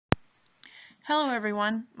Hello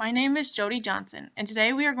everyone, my name is Jody Johnson, and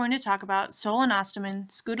today we are going to talk about Solenostemon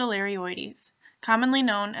scutellarioides, commonly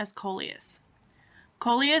known as Coleus.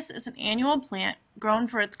 Coleus is an annual plant grown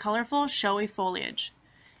for its colorful, showy foliage.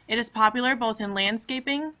 It is popular both in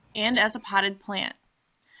landscaping and as a potted plant.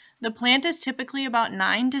 The plant is typically about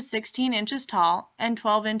 9 to 16 inches tall and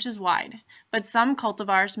 12 inches wide, but some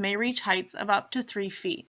cultivars may reach heights of up to 3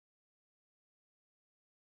 feet.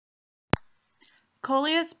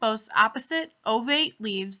 Coleus boasts opposite, ovate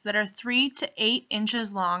leaves that are 3 to 8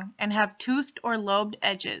 inches long and have toothed or lobed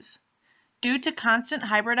edges. Due to constant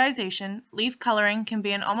hybridization, leaf coloring can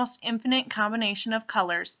be an almost infinite combination of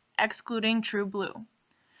colors, excluding true blue.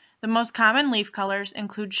 The most common leaf colors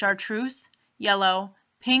include chartreuse, yellow,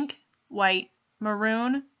 pink, white,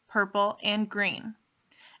 maroon, purple, and green.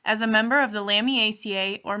 As a member of the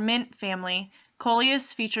Lamiaceae or mint family,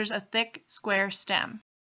 Coleus features a thick, square stem.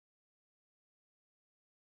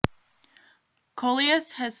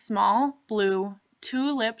 Coleus has small, blue,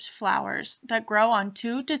 two-lipped flowers that grow on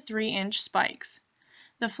 2 to 3 inch spikes.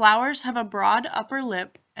 The flowers have a broad upper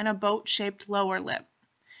lip and a boat-shaped lower lip.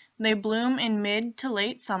 They bloom in mid to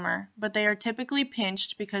late summer, but they are typically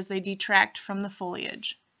pinched because they detract from the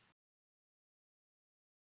foliage.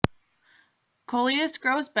 Coleus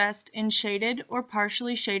grows best in shaded or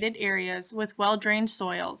partially shaded areas with well-drained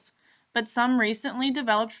soils, but some recently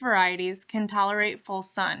developed varieties can tolerate full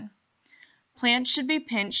sun. Plants should be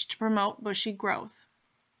pinched to promote bushy growth.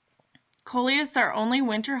 Coleus are only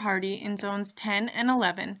winter hardy in zones 10 and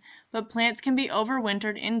 11, but plants can be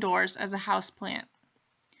overwintered indoors as a houseplant.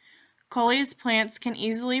 Coleus plants can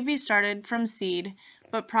easily be started from seed,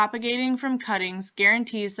 but propagating from cuttings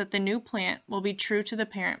guarantees that the new plant will be true to the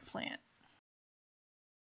parent plant.